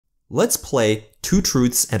Let's play two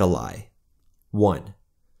truths and a lie. 1.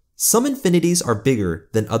 Some infinities are bigger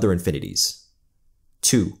than other infinities.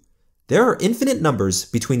 2. There are infinite numbers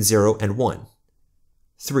between 0 and 1.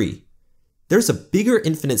 3. There's a bigger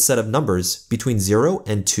infinite set of numbers between 0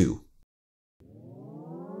 and 2.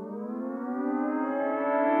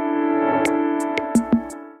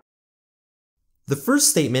 The first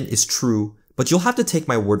statement is true, but you'll have to take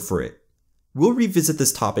my word for it. We'll revisit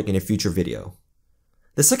this topic in a future video.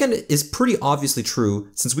 The second is pretty obviously true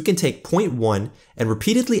since we can take 0.1 and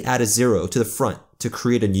repeatedly add a 0 to the front to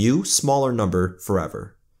create a new, smaller number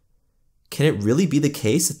forever. Can it really be the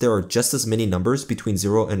case that there are just as many numbers between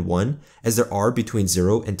 0 and 1 as there are between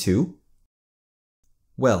 0 and 2?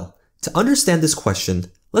 Well, to understand this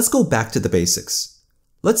question, let's go back to the basics.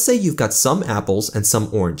 Let's say you've got some apples and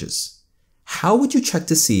some oranges. How would you check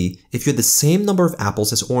to see if you had the same number of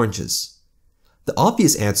apples as oranges? The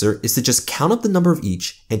obvious answer is to just count up the number of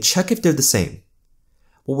each and check if they're the same.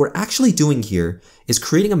 What we're actually doing here is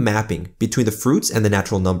creating a mapping between the fruits and the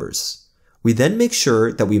natural numbers. We then make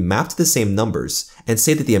sure that we map to the same numbers and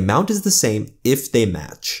say that the amount is the same if they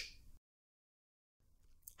match.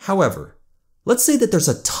 However, let's say that there's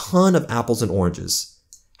a ton of apples and oranges.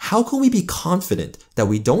 How can we be confident that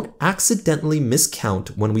we don't accidentally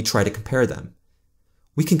miscount when we try to compare them?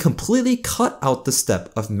 We can completely cut out the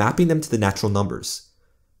step of mapping them to the natural numbers.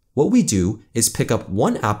 What we do is pick up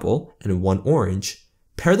one apple and one orange,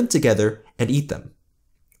 pair them together, and eat them.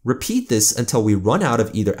 Repeat this until we run out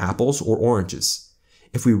of either apples or oranges.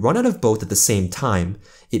 If we run out of both at the same time,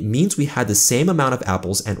 it means we had the same amount of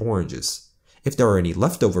apples and oranges. If there are any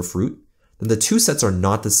leftover fruit, then the two sets are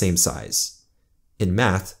not the same size. In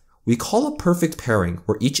math, we call a perfect pairing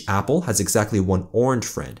where each apple has exactly one orange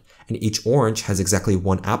friend and each orange has exactly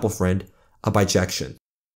one apple friend, a bijection.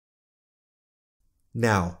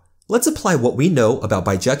 Now, let's apply what we know about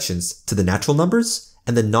bijections to the natural numbers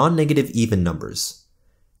and the non-negative even numbers.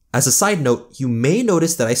 As a side note, you may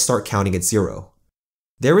notice that I start counting at 0.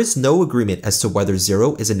 There is no agreement as to whether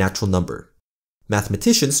 0 is a natural number.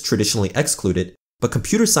 Mathematicians traditionally exclude it, but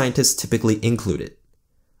computer scientists typically include it.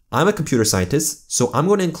 I'm a computer scientist, so I'm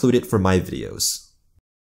going to include it for my videos.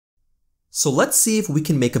 So let's see if we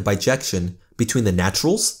can make a bijection between the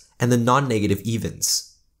naturals and the non-negative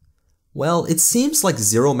evens. Well, it seems like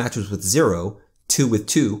 0 matches with 0, 2 with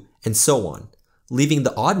 2, and so on, leaving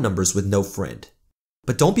the odd numbers with no friend.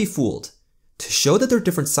 But don't be fooled. To show that they're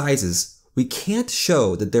different sizes, we can't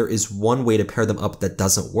show that there is one way to pair them up that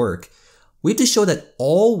doesn't work. We have to show that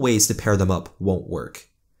all ways to pair them up won't work.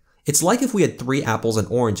 It's like if we had 3 apples and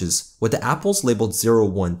oranges with the apples labeled 0,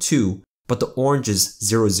 1, 2, but the oranges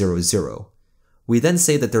 0, 0, 0. We then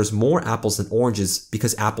say that there's more apples than oranges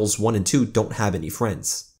because apples 1 and 2 don't have any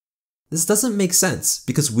friends. This doesn't make sense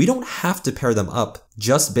because we don't have to pair them up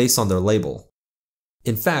just based on their label.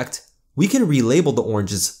 In fact, we can relabel the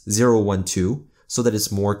oranges 0, 1, 2 so that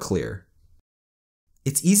it's more clear.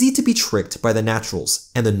 It's easy to be tricked by the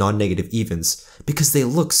naturals and the non-negative evens because they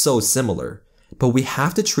look so similar, but we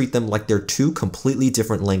have to treat them like they're two completely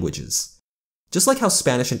different languages. Just like how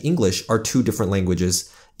Spanish and English are two different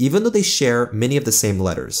languages, even though they share many of the same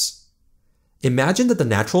letters. Imagine that the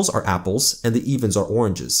naturals are apples and the evens are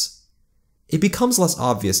oranges. It becomes less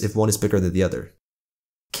obvious if one is bigger than the other.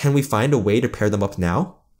 Can we find a way to pair them up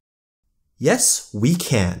now? Yes, we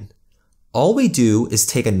can. All we do is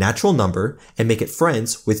take a natural number and make it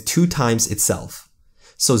friends with 2 times itself.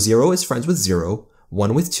 So 0 is friends with 0,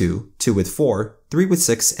 1 with 2, 2 with 4, 3 with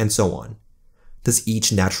 6, and so on. Does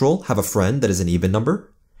each natural have a friend that is an even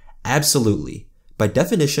number? Absolutely. By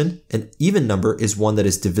definition, an even number is one that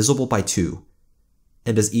is divisible by 2.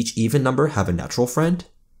 And does each even number have a natural friend?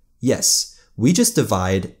 Yes, we just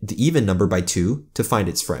divide the even number by 2 to find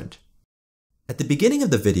its friend. At the beginning of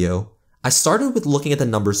the video, I started with looking at the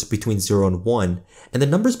numbers between 0 and 1 and the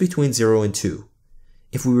numbers between 0 and 2.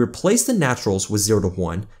 If we replace the naturals with 0 to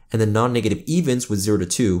 1 and the non-negative evens with 0 to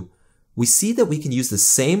 2, we see that we can use the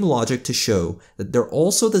same logic to show that they're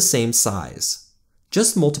also the same size.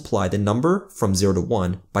 Just multiply the number from 0 to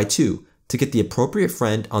 1 by 2 to get the appropriate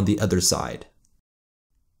friend on the other side.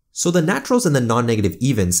 So the naturals and the non-negative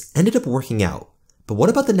evens ended up working out, but what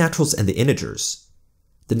about the naturals and the integers?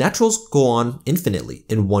 The naturals go on infinitely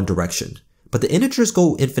in one direction, but the integers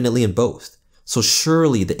go infinitely in both. So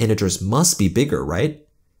surely the integers must be bigger, right?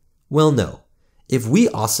 Well, no. If we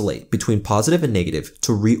oscillate between positive and negative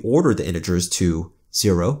to reorder the integers to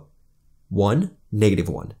 0, 1, negative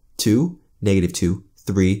 1, 2, negative 2,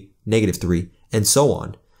 3, negative 3, and so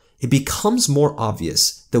on, it becomes more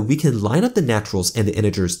obvious that we can line up the naturals and the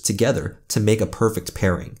integers together to make a perfect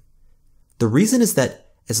pairing. The reason is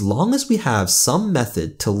that as long as we have some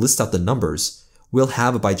method to list out the numbers, we'll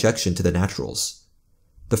have a bijection to the naturals.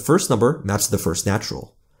 The first number maps to the first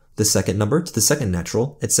natural, the second number to the second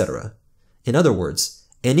natural, etc. In other words,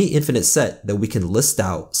 any infinite set that we can list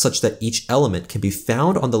out such that each element can be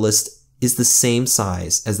found on the list is the same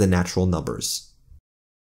size as the natural numbers.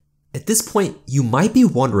 At this point, you might be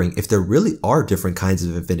wondering if there really are different kinds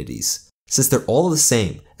of infinities, since they're all the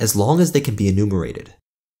same as long as they can be enumerated.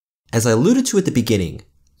 As I alluded to at the beginning,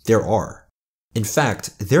 there are. In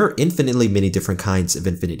fact, there are infinitely many different kinds of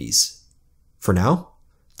infinities. For now,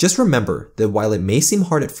 just remember that while it may seem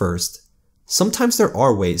hard at first, sometimes there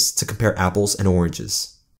are ways to compare apples and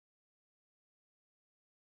oranges.